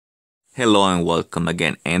Hello and welcome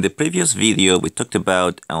again. In the previous video we talked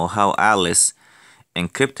about how Alice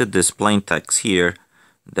encrypted this plain text here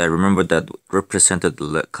that remember that represented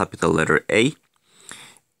the capital letter A,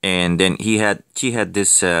 and then she had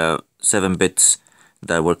this 7 bits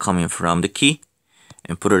that were coming from the key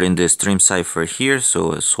and put it in the stream cipher here,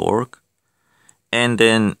 so a SORG, and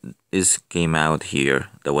then this came out here.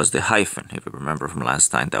 That was the hyphen. If you remember from last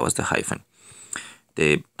time, that was the hyphen,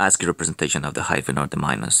 the ASCII representation of the hyphen or the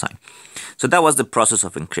minus sign. So that was the process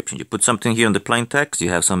of encryption. You put something here in the plain text, you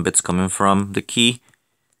have some bits coming from the key,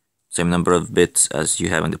 same number of bits as you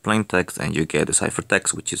have in the plain text, and you get the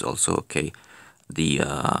ciphertext, which is also okay, the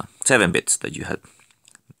 7 bits that you had,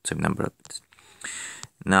 same number of bits.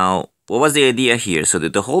 Now, what was the idea here? So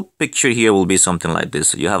the whole picture here will be something like this.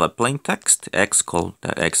 So you have a plain text, X called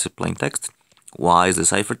X is plain text, Y is the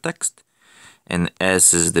ciphertext, and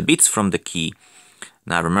S is the bits from the key.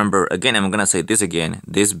 Now remember, again, I'm gonna say this again,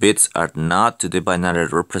 these bits are not the binary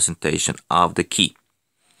representation of the key.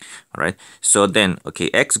 Alright, so then, okay,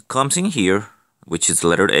 X comes in here, which is the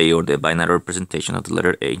letter A, or the binary representation of the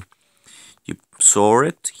letter A. You store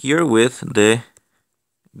it here with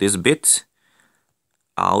this bit.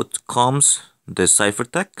 Out comes the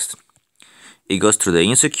ciphertext. It goes through the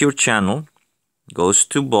insecure channel, goes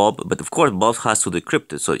to Bob, but of course Bob has to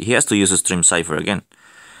decrypt it, so he has to use a stream cipher again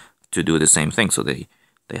to do the same thing, so they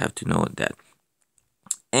have to know that.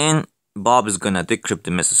 And Bob is gonna decrypt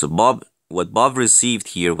the message. So what Bob received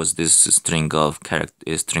here was this string of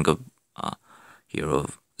here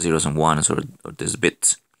of zeros and ones, or this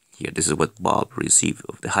bit here. This is what Bob received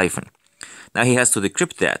of the hyphen. Now he has to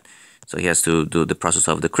decrypt that, so he has to do the process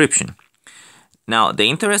of decryption. Now the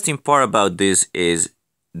interesting part about this is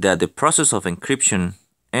that the process of encryption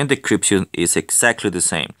and decryption is exactly the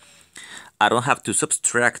same. I don't have to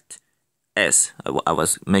subtract S. I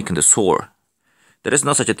was making the SOR. There is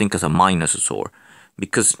no such a thing as a minus SOR,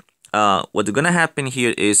 because what's gonna happen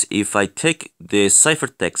here is if I take the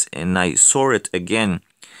ciphertext and I SOR it again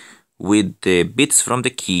with the bits from the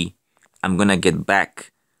key, I'm gonna get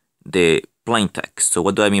back the plain text. So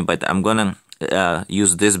what do I mean by that? I'm gonna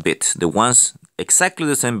use this bit, the ones exactly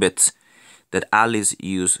the same bits that Alice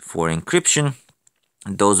used for encryption.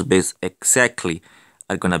 Those bits exactly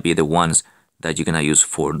are gonna be the ones that you're gonna use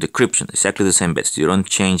for decryption. Exactly the same bits. You don't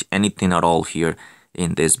change anything at all here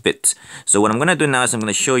in this bit. So what I'm gonna do now is I'm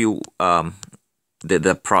gonna show you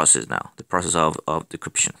the process now, the process of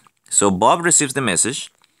decryption. So Bob receives the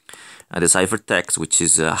message, the ciphertext, which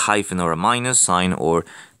is a hyphen or a minus sign, or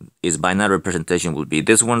its binary representation will be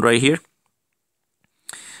this one right here.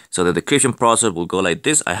 So the decryption process will go like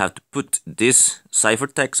this. I have to put this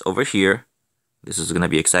ciphertext over here. This is gonna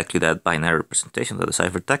be exactly that binary representation of the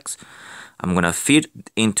ciphertext. I'm gonna feed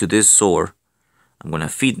into this SOR. I'm gonna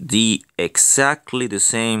feed the exactly the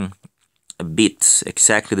same bits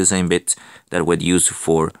that were used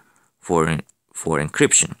for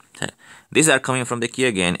encryption. These are coming from the key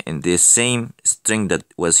again, and the same string that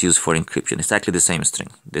was used for encryption, exactly the same string.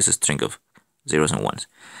 This is a string of zeros and ones,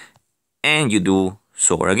 and you do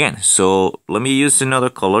SOR again. So let me use another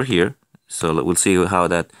color here. So we'll see how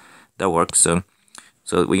that works. So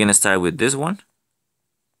we're gonna start with this one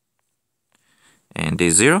and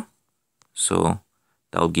this 0. So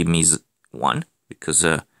that will give me 1, because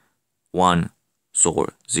 1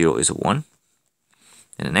 SOR 0 is a 1.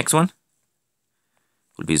 And the next one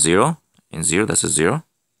will be 0 and 0, that's a 0.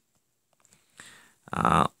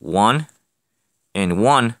 1 and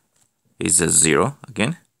 1 is a 0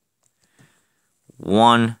 again.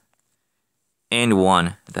 1 and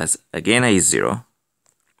 1, that's again a 0.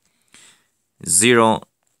 0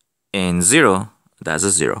 and 0, that's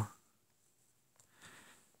a 0.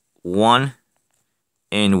 1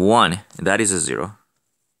 and 1, that is a 0.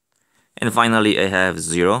 And finally I have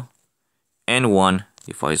 0 and 1.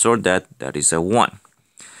 If I sort that, that is a 1.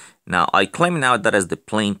 Now I claim now that as the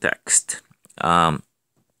plain text. You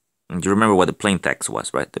remember what the plain text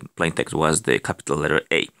was, right? The plain text was the capital letter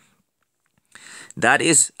A. That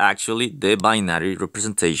is actually the binary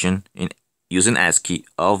representation in using ASCII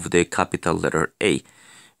of the capital letter A.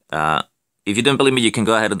 If you don't believe me, you can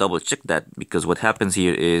go ahead and double check that, because what happens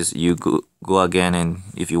here is you go again, and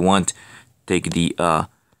if you want, take the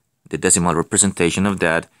decimal representation of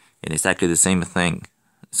that, and exactly the same thing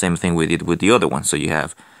we did with the other one. So you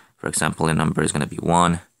have, for example, the number is going to be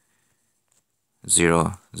 1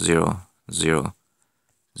 0 0 0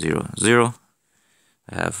 0 0.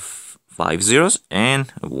 I have 5 zeros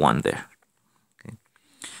and 1 there. Okay,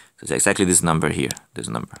 so it's exactly this number here, this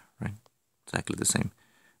number, right? Exactly the same.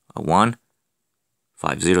 A 1,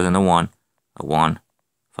 5 zeros and a 1,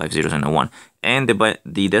 5 zeros and a 1. And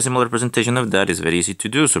the decimal representation of that is very easy to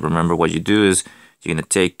do. So remember, what you do is you're going to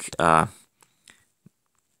take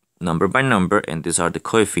number by number, and these are the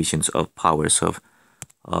coefficients of powers of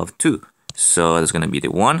 2. So that's going to be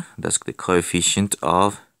the 1, that's the coefficient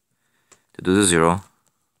of 2 to the 0,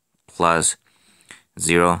 plus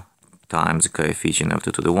 0 times the coefficient of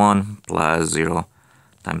 2 to the 1, plus 0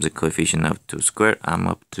 times the coefficient of 2 squared. I'm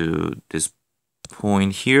up to this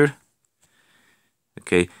point here.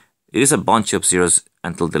 Okay, it is a bunch of zeros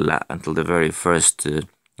until the very first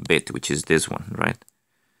bit, which is this one, right?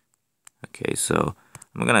 Okay, so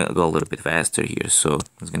I'm gonna go a little bit faster here. So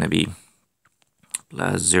it's gonna be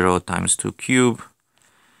plus 0 times 2 cubed,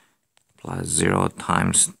 plus 0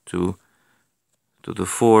 times 2 to the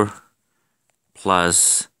 4,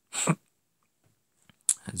 plus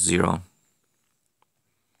 0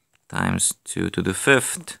 times 2 to the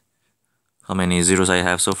 5th. How many zeros I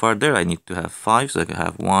have so far there? I need to have 5, so I can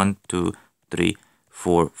have 1, 2, 3,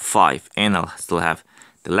 4, 5, and I'll still have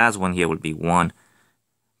the last one here will be 1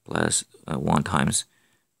 plus 1 times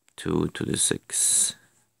 2 to the 6.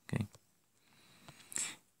 Okay,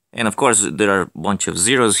 and of course there are a bunch of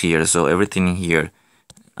zeros here, so everything here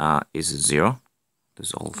is 0.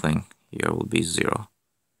 This whole thing here will be 0.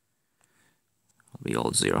 Will be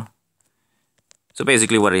all 0. So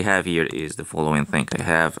basically what I have here is the following thing. I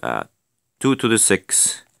have 2 to the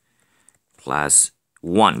 6 plus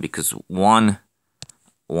 1, because 1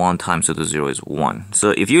 times 2 to the 0 is 1.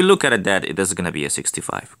 So if you look at that, it is going to be a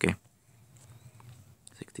 65, okay?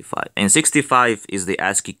 65. And 65 is the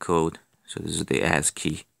ASCII code. So this is the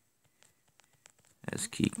ASCII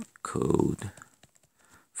code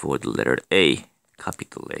for the letter A,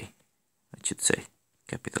 capital A, I should say,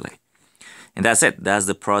 capital A. And that's it. That's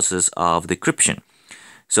the process of decryption.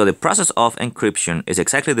 So the process of encryption is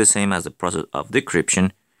exactly the same as the process of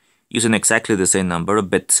decryption, using exactly the same number of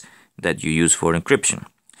bits that you use for encryption.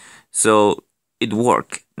 So it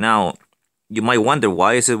works. Now, you might wonder,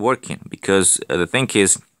 why is it working? Because the thing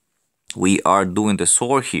is, we are doing the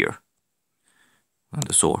XOR here,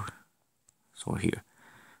 the XOR here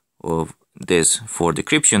of this for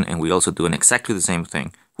decryption, and we also doing exactly the same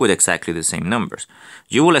thing with exactly the same numbers.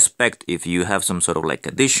 You will expect, if you have some sort of like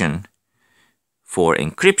addition for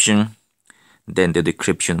encryption, then the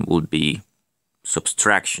decryption will be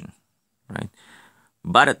subtraction, right?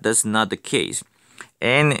 But that's not the case,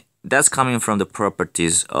 and that's coming from the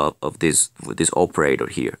properties of this operator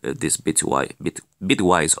here, this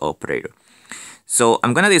bitwise operator. So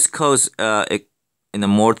I'm gonna discuss in a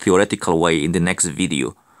more theoretical way in the next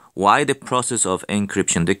video why the process of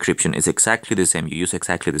encryption decryption is exactly the same. You use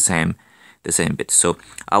exactly the same bits. So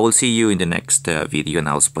I will see you in the next video, and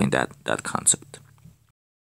I'll explain that concept.